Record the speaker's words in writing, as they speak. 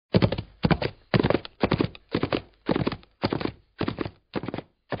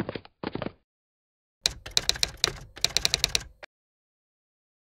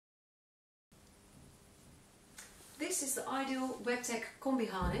This is the Ideal WebTech Combi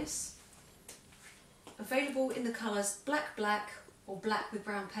harness, available in the colours black or black with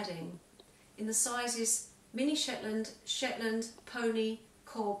brown padding, in the sizes Mini Shetland, Shetland, Pony,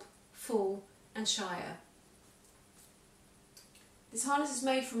 Cob, Full and Shire. This harness is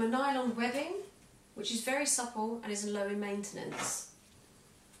made from a nylon webbing which is very supple and is low in maintenance.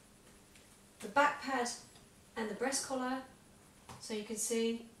 The back pad and the breast collar, so you can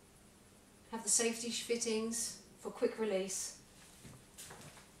see, have the safety fittings for quick release.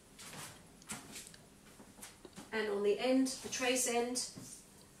 And on the end, the trace end,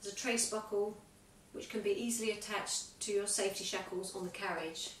 there's a trace buckle which can be easily attached to your safety shackles on the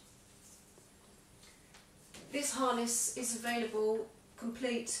carriage. This harness is available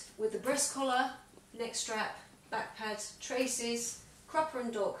complete with the breast collar, neck strap, back pad, traces, crupper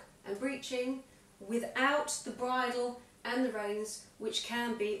and dock and breeching, without the bridle and the reins, which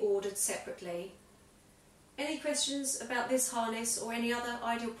can be ordered separately. Any questions about this harness or any other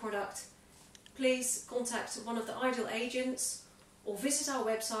Ideal product, please contact one of the Ideal agents or visit our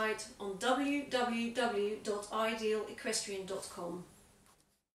website on www.idealequestrian.com.